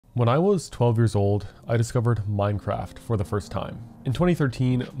When I was 12 years old, I discovered Minecraft for the first time. In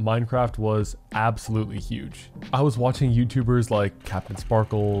 2013, Minecraft was absolutely huge. I was watching YouTubers like Captain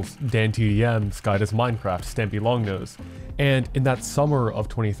Sparkles, Dan TDM, Sky Does Minecraft, Stampy Longnose, and in that summer of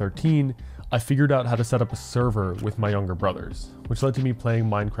 2013, I figured out how to set up a server with my younger brothers, which led to me playing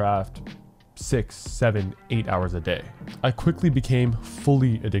Minecraft 6, 7, 8 hours a day. I quickly became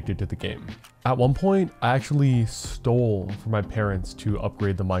fully addicted to the game. At one point, I actually stole from my parents to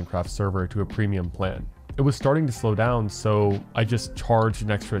upgrade the Minecraft server to a premium plan. It was starting to slow down, so I just charged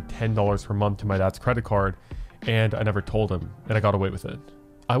an extra $10 per month to my dad's credit card, and I never told him, and I got away with it.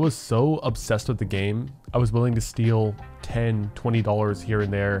 I was so obsessed with the game, I was willing to steal $10, $20 here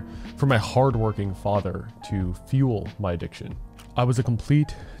and there from my hardworking father to fuel my addiction. I was a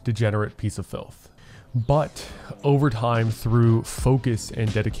complete degenerate piece of filth. But over time, through focus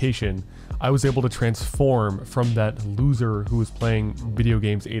and dedication, I was able to transform from that loser who was playing video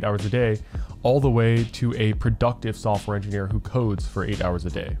games 8 hours a day all the way to a productive software engineer who codes for 8 hours a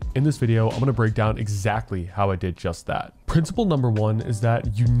day. In this video, I'm going to break down exactly how I did just that. Principle number one is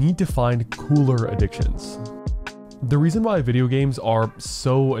that you need to find cooler addictions. The reason why video games are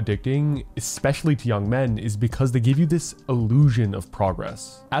so addicting, especially to young men, is because they give you this illusion of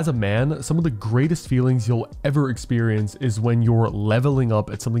progress. As a man, some of the greatest feelings you'll ever experience is when you're leveling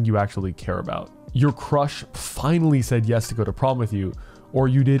up at something you actually care about. Your crush finally said yes to go to prom with you, or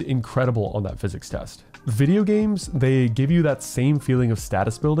you did incredible on that physics test. Video games, they give you that same feeling of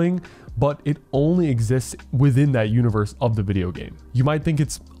status building, but it only exists within that universe of the video game. You might think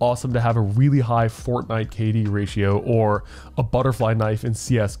it's awesome to have a really high Fortnite KD ratio or a butterfly knife in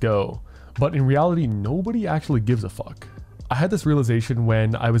CSGO, but in reality, nobody actually gives a fuck. I had this realization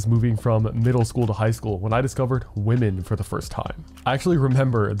when I was moving from middle school to high school when I discovered women for the first time. I actually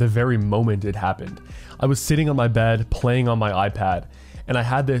remember the very moment it happened. I was sitting on my bed playing on my iPad, and I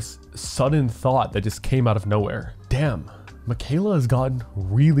had this sudden thought that just came out of nowhere. Damn, Michaela has gotten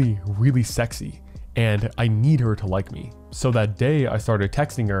really, really sexy, and I need her to like me. So that day I started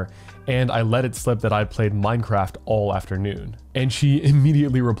texting her, and I let it slip that I'd played Minecraft all afternoon. And she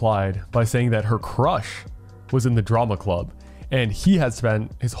immediately replied by saying that her crush was in the drama club, and he had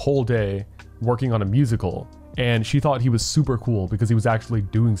spent his whole day working on a musical, and she thought he was super cool because he was actually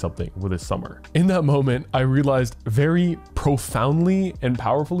doing something with his summer. In that moment, I realized very profoundly and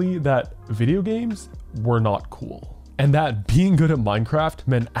powerfully that video games were not cool. And that being good at Minecraft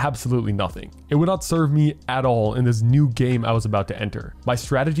meant absolutely nothing. It would not serve me at all in this new game I was about to enter. My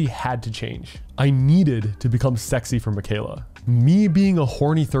strategy had to change. I needed to become sexy for Michaela. Me being a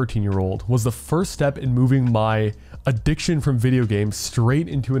horny 13-year-old was the first step in moving my addiction from video games straight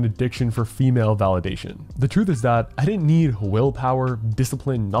into an addiction for female validation. The truth is that I didn't need willpower,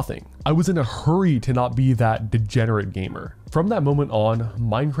 discipline, nothing. I was in a hurry to not be that degenerate gamer. From that moment on,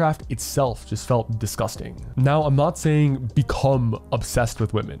 Minecraft itself just felt disgusting. Now, I'm not saying become obsessed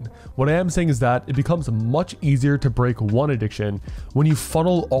with women. What I am saying is that it becomes much easier to break one addiction when you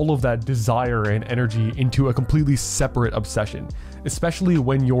funnel all of that desire and energy into a completely separate obsession, especially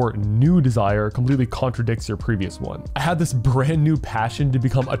when your new desire completely contradicts your previous one. I had this brand new passion to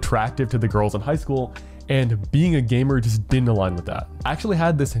become attractive to the girls in high school, and being a gamer just didn't align with that. I actually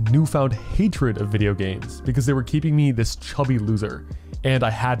had this newfound hatred of video games because they were keeping me this chubby loser, and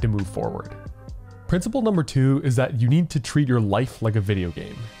I had to move forward. Principle number two is that you need to treat your life like a video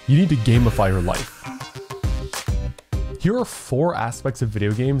game. You need to gamify your life. Here are 4 aspects of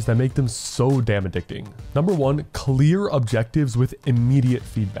video games that make them so damn addicting. Number 1, clear objectives with immediate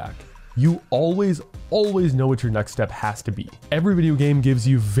feedback. You always know what your next step has to be. Every video game gives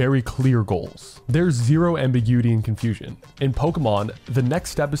you very clear goals. There's zero ambiguity and confusion. In Pokemon, the next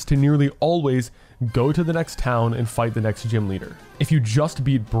step is to nearly always go to the next town and fight the next gym leader. If you just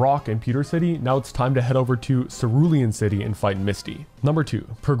beat Brock in Pewter City, now it's time to head over to Cerulean City and fight Misty. Number 2,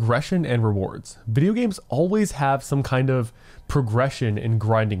 progression and rewards. Video games always have some kind of progression and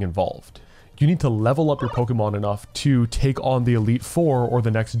grinding involved. You need to level up your Pokemon enough to take on the Elite Four or the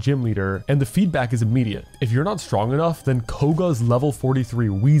next gym leader, and the feedback is immediate. If you're not strong enough, then Koga's level 43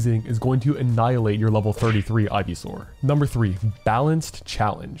 Weezing is going to annihilate your level 33 Ivysaur. Number 3, balanced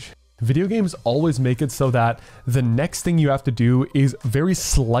challenge. Video games always make it so that the next thing you have to do is very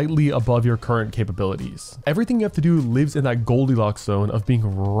slightly above your current capabilities. Everything you have to do lives in that Goldilocks zone of being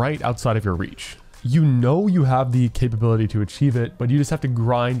right outside of your reach. You know you have the capability to achieve it, but you just have to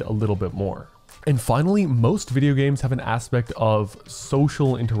grind a little bit more. And finally, most video games have an aspect of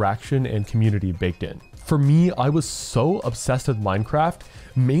social interaction and community baked in. For me, I was so obsessed with Minecraft,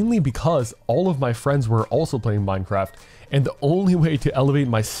 mainly because all of my friends were also playing Minecraft, and the only way to elevate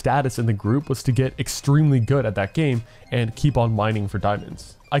my status in the group was to get extremely good at that game and keep on mining for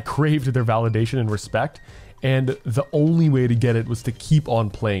diamonds. I craved their validation and respect, and the only way to get it was to keep on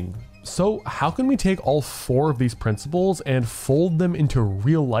playing. So how can we take all 4 of these principles and fold them into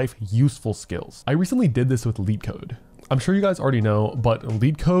real life useful skills? I recently did this with LeetCode. I'm sure you guys already know, but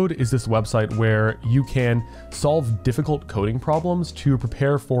LeetCode is this website where you can solve difficult coding problems to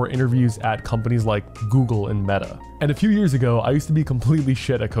prepare for interviews at companies like Google and Meta. And a few years ago, I used to be completely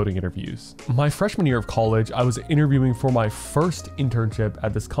shit at coding interviews. My freshman year of college, I was interviewing for my first internship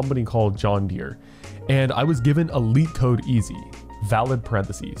at this company called John Deere, and I was given a LeetCode easy. Valid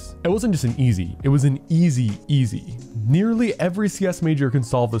parentheses. It wasn't just an easy, it was an easy. Nearly every CS major can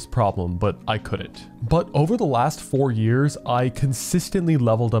solve this problem, but I couldn't. But over the last 4 years, I consistently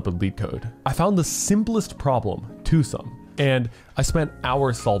leveled up at LeetCode. I found the simplest problem too some, and I spent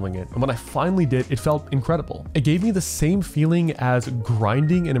hours solving it, and when I finally did, it felt incredible. It gave me the same feeling as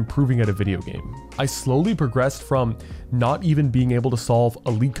grinding and improving at a video game. I slowly progressed from not even being able to solve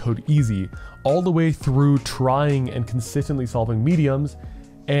a LeetCode easy all the way through trying and consistently solving mediums,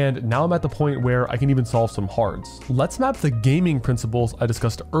 and now I'm at the point where I can even solve some hards. Let's map the gaming principles I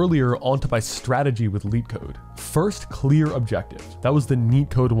discussed earlier onto my strategy with LeetCode. First, clear objective. That was the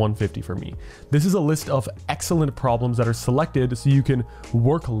NeetCode 150 for me. This is a list of excellent problems that are selected so you can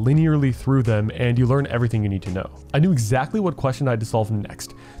work linearly through them and you learn everything you need to know. I knew exactly what question I had to solve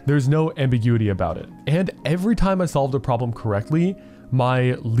next. There's no ambiguity about it. And every time I solved a problem correctly,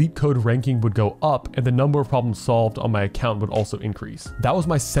 my LeetCode ranking would go up and the number of problems solved on my account would also increase. That was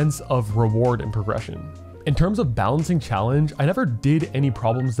my sense of reward and progression. In terms of balancing challenge, I never did any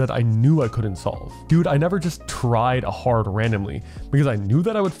problems that I knew I couldn't solve. Dude, I never just tried a hard randomly because I knew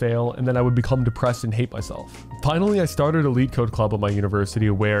that I would fail and then I would become depressed and hate myself. Finally, I started a LeetCode club at my university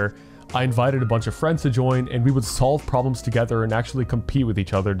where I invited a bunch of friends to join and we would solve problems together and actually compete with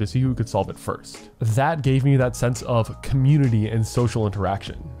each other to see who could solve it first. That gave me that sense of community and social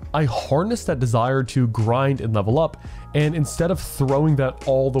interaction. I harnessed that desire to grind and level up, and instead of throwing that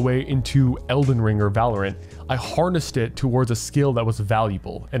all the way into Elden Ring or Valorant, I harnessed it towards a skill that was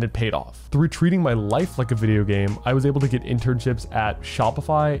valuable, and it paid off. Through treating my life like a video game, I was able to get internships at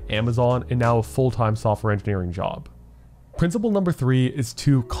Shopify, Amazon, and now a full-time software engineering job. Principle number 3 is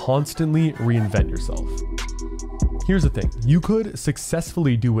to constantly reinvent yourself. Here's the thing, you could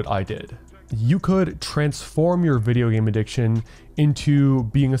successfully do what I did. You could transform your video game addiction into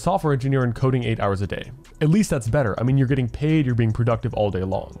being a software engineer and coding 8 hours a day. At least that's better. I mean, you're getting paid, you're being productive all day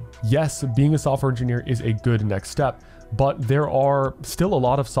long. Yes, being a software engineer is a good next step, but there are still a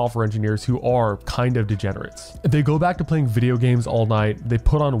lot of software engineers who are kind of degenerates. They go back to playing video games all night, they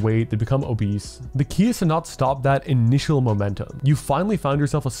put on weight, they become obese. The key is to not stop that initial momentum. You finally found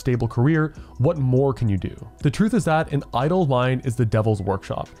yourself a stable career, what more can you do? The truth is that an idle mind is the devil's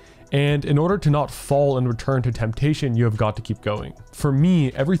workshop. And in order to not fall and return to temptation, you have got to keep going. For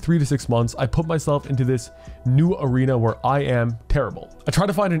me, every 3 to 6 months, I put myself into this new arena where I am terrible. I try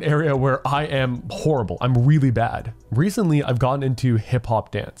to find an area where I am horrible. I'm really bad. Recently, I've gotten into hip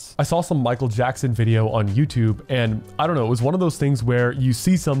hop dance. I saw some Michael Jackson video on YouTube, and I don't know, it was one of those things where you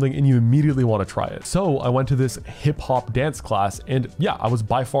see something and you immediately want to try it. So I went to this hip hop dance class, and yeah, I was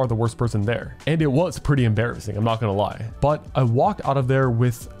by far the worst person there. And it was pretty embarrassing, I'm not gonna lie. But I walked out of there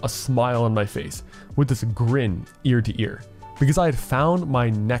with a smile on my face, with this grin ear to ear, because I had found my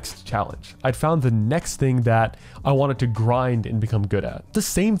next challenge. I'd found the next thing that I wanted to grind and become good at. The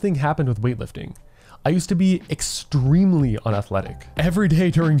same thing happened with weightlifting. I used to be extremely unathletic. Every day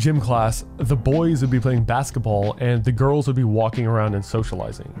during gym class, the boys would be playing basketball and the girls would be walking around and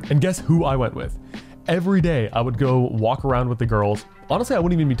socializing. And guess who I went with? Every day I would go walk around with the girls. Honestly, I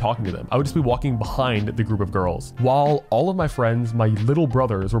wouldn't even be talking to them. I would just be walking behind the group of girls while all of my friends, my little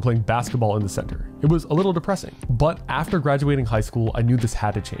brothers, were playing basketball in the center. It was a little depressing. But after graduating high school, I knew this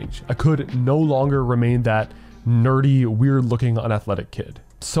had to change. I could no longer remain that nerdy, weird looking, unathletic kid.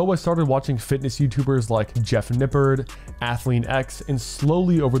 So I started watching fitness YouTubers like Jeff Nippard, Athlean X, and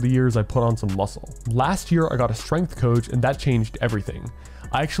slowly over the years I put on some muscle. Last year I got a strength coach and that changed everything.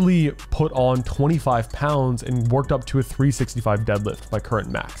 I actually put on 25 pounds and worked up to a 365 deadlift, my current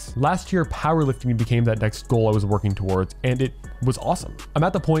max. Last year, powerlifting became that next goal I was working towards, and it was awesome. I'm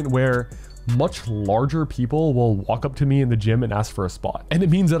at the point where much larger people will walk up to me in the gym and ask for a spot. And it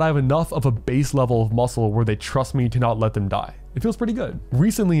means that I have enough of a base level of muscle where they trust me to not let them die. It feels pretty good.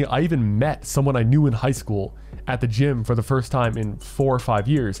 Recently, I even met someone I knew in high school at the gym for the first time in 4 or 5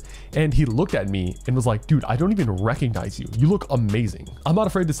 years, and he looked at me and was like, dude, I don't even recognize you. You look amazing. I'm not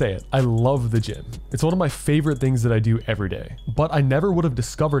afraid to say it. I love the gym. It's one of my favorite things that I do every day, but I never would have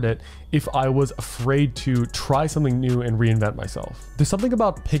discovered it if I was afraid to try something new and reinvent myself. There's something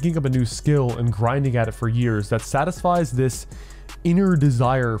about picking up a new skill and grinding at it for years that satisfies this inner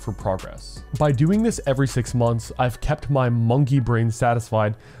desire for progress. By doing this every 6 months, I've kept my monkey brain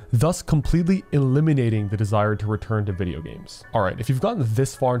satisfied, thus completely eliminating the desire to return to video games. All right, if you've gotten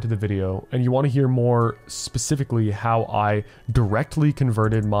this far into the video and you want to hear more specifically how I directly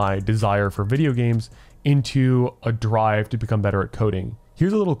converted my desire for video games into a drive to become better at coding,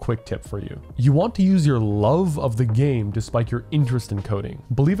 here's a little quick tip for you. You want to use your love of the game to spike your interest in coding.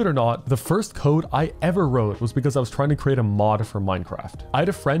 Believe it or not, the first code I ever wrote was because I was trying to create a mod for Minecraft. I had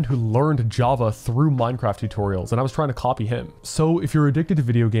a friend who learned Java through Minecraft tutorials and I was trying to copy him. So if you're addicted to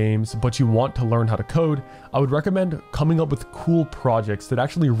video games, but you want to learn how to code, I would recommend coming up with cool projects that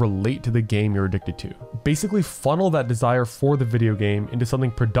actually relate to the game you're addicted to. Basically funnel that desire for the video game into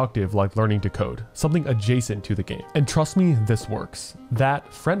something productive like learning to code, something adjacent to the game. And trust me, this works. That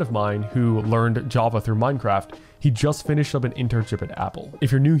friend of mine who learned Java through Minecraft, he just finished up an internship at Apple.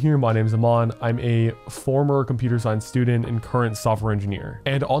 If you're new here, my name is Aman. I'm a former computer science student and current software engineer.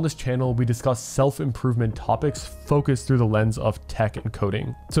 And on this channel, we discuss self-improvement topics focused through the lens of tech and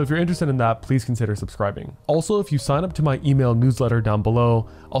coding. So if you're interested in that, please consider subscribing. Also, if you sign up to my email newsletter down below,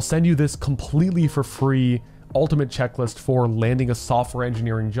 I'll send you this completely for free ultimate checklist for landing a software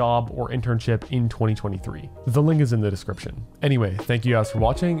engineering job or internship in 2023. The link is in the description. Anyway, thank you guys for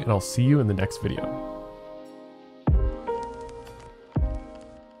watching and I'll see you in the next video.